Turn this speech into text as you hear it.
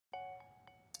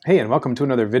Hey, and welcome to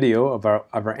another video of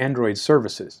our Android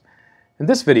services. In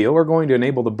this video, we're going to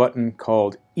enable the button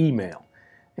called Email.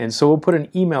 And so we'll put an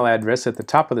email address at the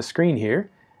top of the screen here,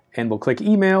 and we'll click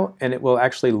Email, and it will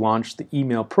actually launch the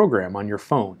email program on your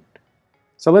phone.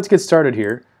 So let's get started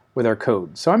here with our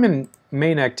code. So I'm in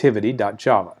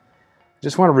mainActivity.java. I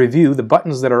just want to review the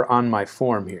buttons that are on my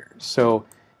form here. So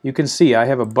you can see I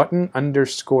have a button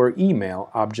underscore email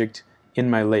object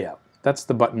in my layout. That's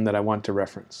the button that I want to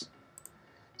reference.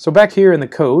 So back here in the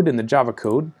code, in the Java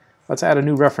code, let's add a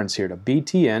new reference here to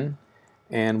btn,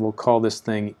 and we'll call this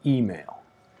thing email.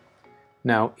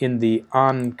 Now in the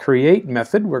onCreate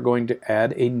method, we're going to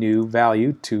add a new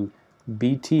value to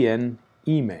btn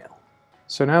email.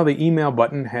 So now the email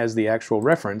button has the actual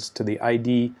reference to the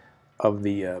ID of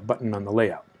the button on the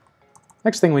layout.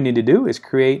 Next thing we need to do is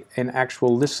create an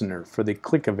actual listener for the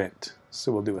click event.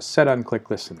 So we'll do a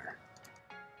setOnClickListener.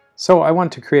 So I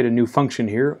want to create a new function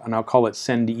here, and I'll call it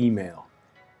sendEmail.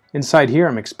 Inside here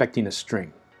I'm expecting a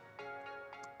string.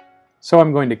 So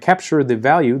I'm going to capture the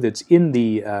value that's in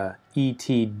the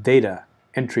ET data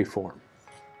entry form.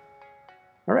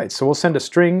 Alright, so we'll send a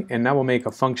string, and now we'll make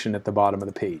a function at the bottom of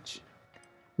the page.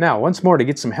 Now, once more to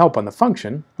get some help on the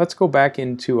function, let's go back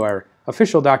into our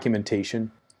official documentation.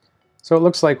 So it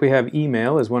looks like we have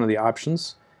email as one of the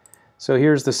options. So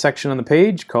here's the section on the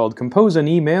page called Compose an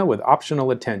Email with Optional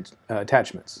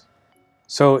Attachments.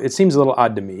 So it seems a little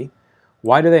odd to me.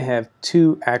 Why do they have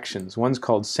two actions? One's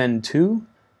called send to,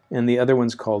 and the other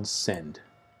one's called send.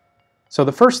 So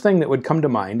the first thing that would come to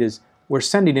mind is we're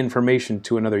sending information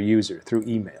to another user through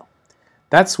email.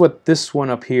 That's what this one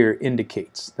up here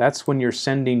indicates. That's when you're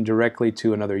sending directly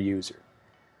to another user.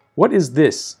 What is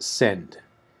this send?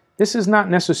 This is not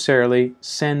necessarily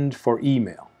send for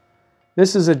email.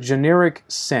 This is a generic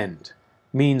send.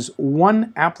 Means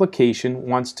one application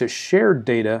wants to share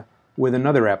data with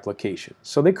another application.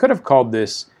 So they could have called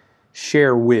this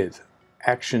share with,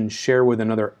 action share with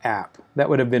another app. That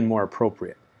would have been more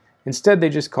appropriate. Instead they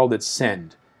just called it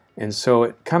send. And so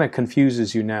it kind of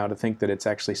confuses you now to think that it's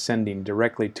actually sending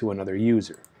directly to another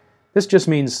user. This just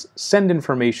means send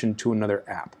information to another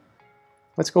app.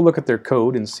 Let's go look at their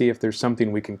code and see if there's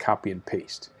something we can copy and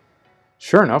paste.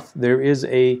 Sure enough, there is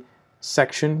a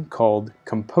section called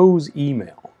Compose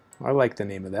Email. I like the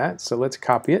name of that, so let's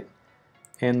copy it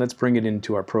and let's bring it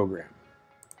into our program.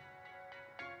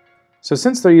 So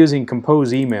since they're using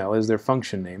Compose Email as their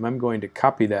function name, I'm going to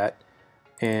copy that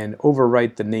and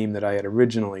overwrite the name that I had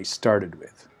originally started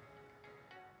with.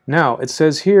 Now it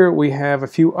says here we have a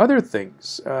few other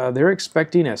things. They're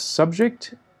expecting a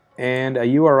subject and a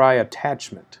URI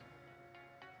attachment.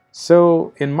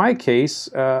 So in my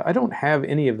case, I don't have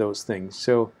any of those things.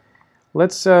 So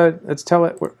let's tell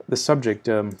it the subject.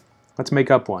 Let's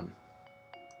make up one.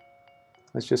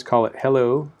 Let's just call it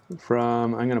hello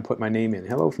from, I'm going to put my name in,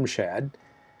 hello from Shad.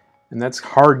 And that's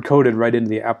hard-coded right into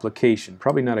the application.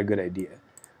 Probably not a good idea,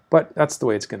 but that's the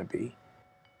way it's going to be.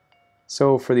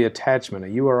 So for the attachment, a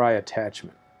URI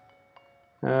attachment.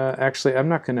 Actually, I'm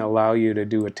not going to allow you to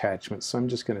do attachments, so I'm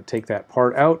just going to take that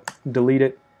part out, delete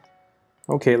it.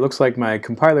 Okay, it looks like my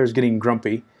compiler is getting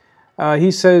grumpy.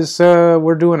 He says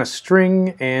we're doing a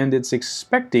string and it's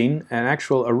expecting an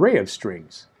actual array of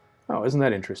strings. Oh, isn't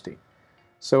that interesting?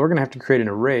 So we're going to have to create an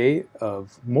array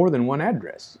of more than one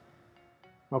address.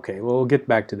 Okay, well, we'll get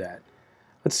back to that.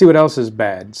 Let's see what else is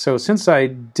bad. So since I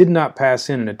did not pass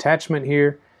in an attachment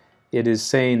here, it is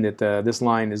saying that this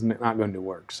line is not going to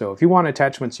work. So if you want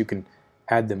attachments, you can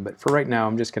add them. But for right now,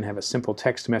 I'm just going to have a simple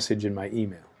text message in my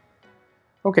email.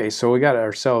 Okay, so we got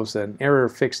ourselves an error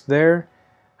fixed there.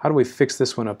 How do we fix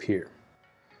this one up here?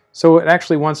 So it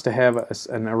actually wants to have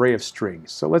an array of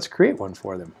strings. So let's create one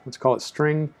for them. Let's call it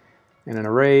string and an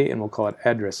array, and we'll call it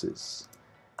addresses.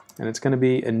 And it's going to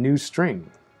be a new string.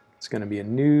 It's going to be a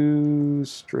new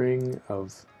string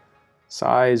of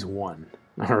size 1.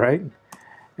 All right?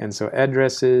 And so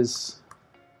addresses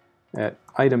at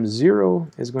item 0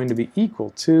 is going to be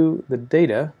equal to the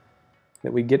data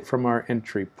that we get from our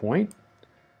entry point.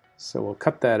 So we'll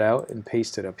cut that out and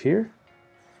paste it up here.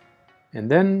 And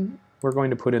then we're going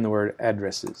to put in the word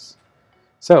addresses.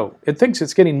 So it thinks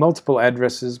it's getting multiple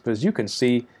addresses, but as you can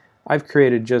see, I've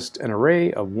created just an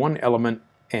array of one element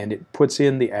and it puts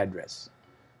in the address.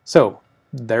 So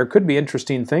there could be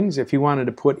interesting things. If you wanted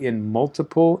to put in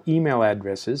multiple email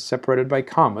addresses separated by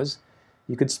commas,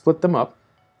 you could split them up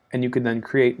and you could then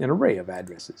create an array of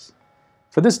addresses.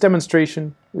 For this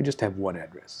demonstration, we just have one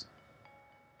address.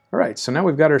 Alright, so now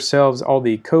we've got ourselves all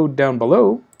the code down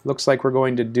below. Looks like we're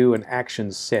going to do an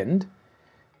action send.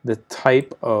 The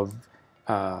type of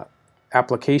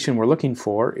application we're looking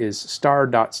for is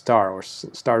star.star or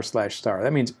star/star.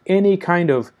 That means any kind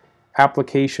of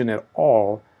application at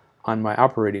all on my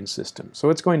operating system. So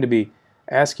it's going to be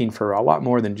asking for a lot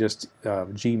more than just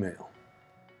Gmail.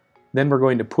 Then we're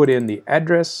going to put in the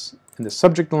address in the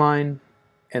subject line,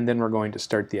 and then we're going to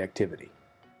start the activity.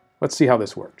 Let's see how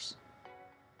this works.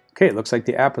 Okay, it looks like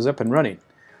the app is up and running.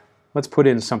 Let's put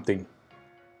in something.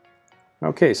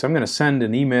 Okay, so I'm going to send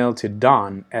an email to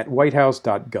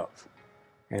don@whitehouse.gov,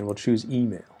 and we'll choose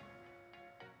email.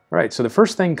 All right, so the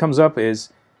first thing comes up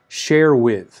is share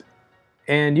with.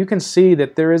 And you can see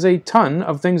that there is a ton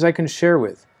of things I can share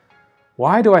with.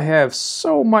 Why do I have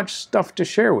so much stuff to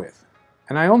share with?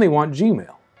 And I only want Gmail.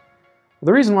 Well,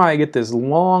 the reason why I get this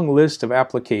long list of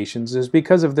applications is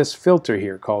because of this filter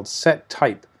here called set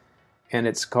type. And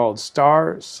it's called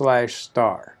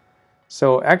star/star.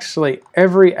 So actually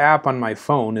every app on my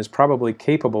phone is probably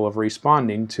capable of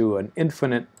responding to an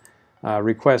infinite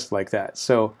request like that.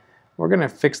 So we're going to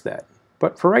fix that.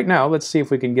 But for right now, let's see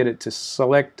if we can get it to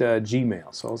select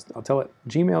Gmail. So I'll tell it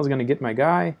Gmail is going to get my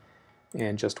guy,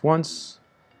 and just once,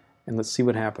 and let's see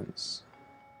what happens.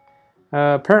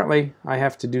 Apparently, I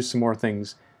have to do some more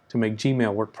things to make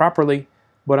Gmail work properly,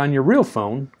 but on your real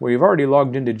phone, where you've already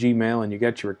logged into Gmail and you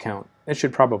got your account, it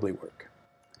should probably work.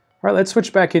 All right, let's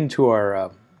switch back into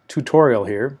our tutorial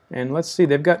here, and let's see,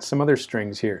 they've got some other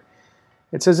strings here.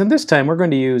 It says, and this time we're going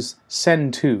to use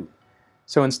send to.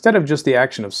 So instead of just the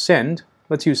action of send,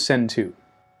 let's use send to.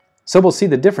 So we'll see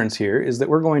the difference here is that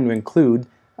we're going to include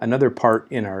another part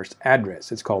in our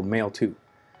address. It's called mail to.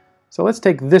 So let's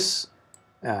take this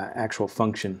actual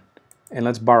function and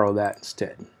let's borrow that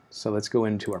instead. So let's go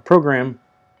into our program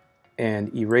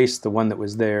and erase the one that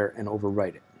was there and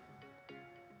overwrite it.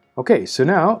 Okay, so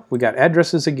now we got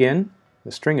addresses again.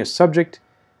 The string is subject.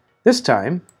 This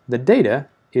time the data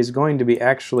is going to be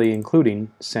actually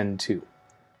including send to.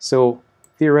 So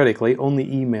theoretically,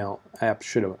 only email apps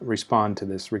should respond to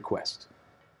this request.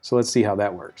 So let's see how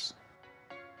that works.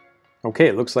 Okay,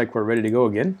 it looks like we're ready to go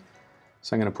again.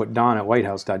 So I'm going to put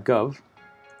don@whitehouse.gov,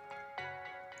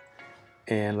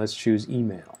 and let's choose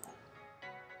email.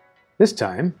 This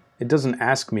time, it doesn't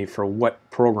ask me for what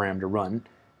program to run.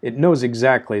 It knows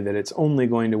exactly that it's only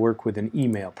going to work with an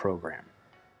email program.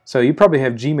 So you probably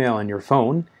have Gmail on your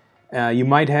phone. You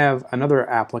might have another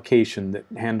application that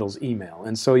handles email,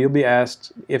 and so you'll be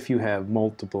asked if you have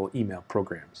multiple email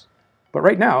programs. But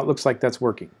right now, it looks like that's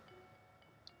working.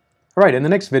 All right, in the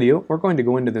next video, we're going to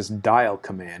go into this dial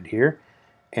command here,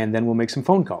 and then we'll make some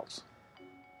phone calls.